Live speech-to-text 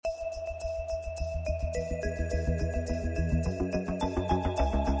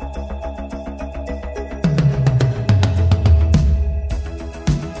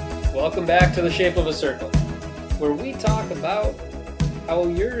back to The Shape of a Circle, where we talk about how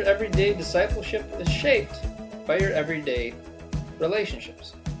your everyday discipleship is shaped by your everyday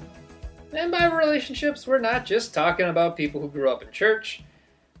relationships. And by relationships, we're not just talking about people who grew up in church,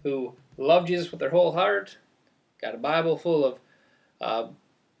 who love Jesus with their whole heart, got a Bible full of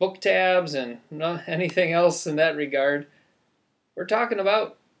book tabs and anything else in that regard. We're talking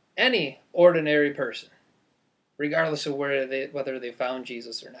about any ordinary person, regardless of whether they found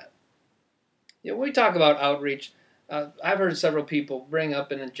Jesus or not. When we talk about outreach, I've heard several people bring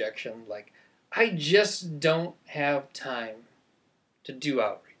up an objection like, I just don't have time to do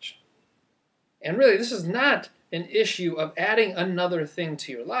outreach. And really, this is not an issue of adding another thing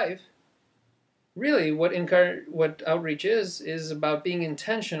to your life. Really, what outreach is about being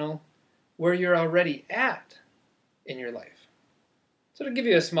intentional where you're already at in your life. So to give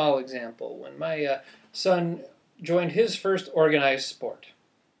you a small example, when my son joined his first organized sport,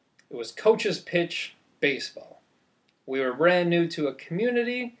 it was coach's pitch baseball. We were brand new to a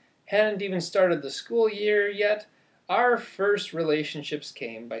community, hadn't even started the school year yet. Our first relationships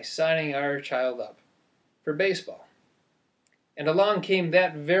came by signing our child up for baseball. And along came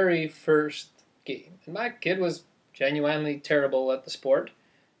that very first game. And my kid was genuinely terrible at the sport,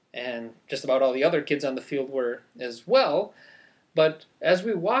 and just about all the other kids on the field were as well. But as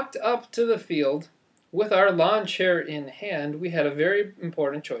we walked up to the field, with our lawn chair in hand, we had a very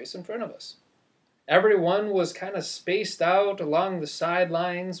important choice in front of us. Everyone was kind of spaced out along the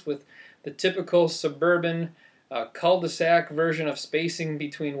sidelines with the typical suburban cul-de-sac version of spacing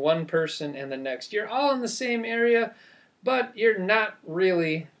between one person and the next. You're all in the same area, but you're not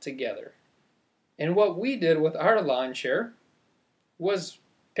really together. And what we did with our lawn chair was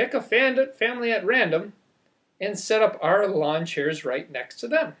pick a family at random and set up our lawn chairs right next to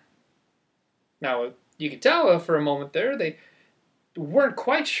them. Now, you could tell for a moment there, they weren't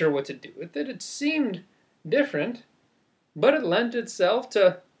quite sure what to do with it. It seemed different, but it lent itself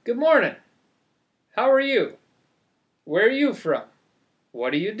to, good morning. How are you? Where are you from?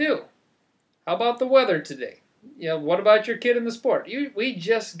 What do you do? How about the weather today? What about your kid in the sport? We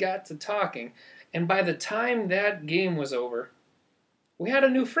just got to talking, and by the time that game was over, we had a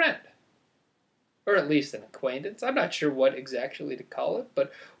new friend. Or at least an acquaintance. I'm not sure what exactly to call it,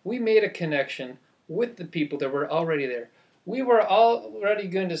 but we made a connection with the people that were already there. We were already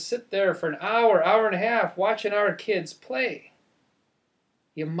going to sit there for an hour, hour and a half, watching our kids play.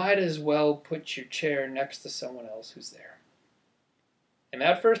 You might as well put your chair next to someone else who's there. And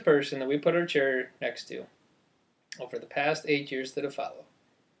that first person that we put our chair next to, over the past 8 years that have followed,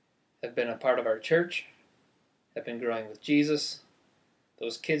 have been a part of our church, have been growing with Jesus.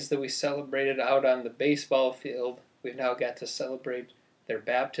 Those kids that we celebrated out on the baseball field, we've now got to celebrate their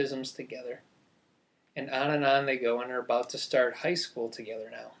baptisms together. And on they go, and are about to start high school together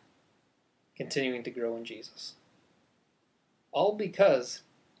now, continuing to grow in Jesus. All because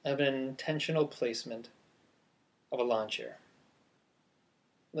of an intentional placement of a lawn chair.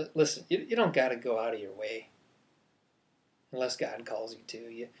 Listen, you don't got to go out of your way unless God calls you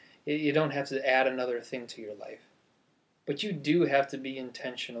to. You don't have to add another thing to your life. But you do have to be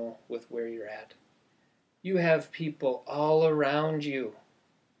intentional with where you're at. You have people all around you,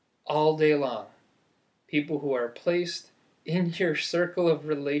 all day long. People who are placed in your circle of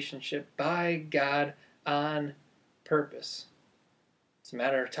relationship by God on purpose. It's a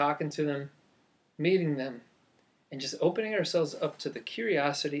matter of talking to them, meeting them, and just opening ourselves up to the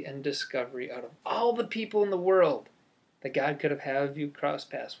curiosity and discovery out of all the people in the world that God could have had you cross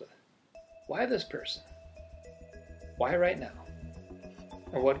paths with. Why this person? Why right now?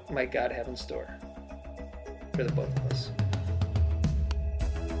 Or what might God have in store for the both of us?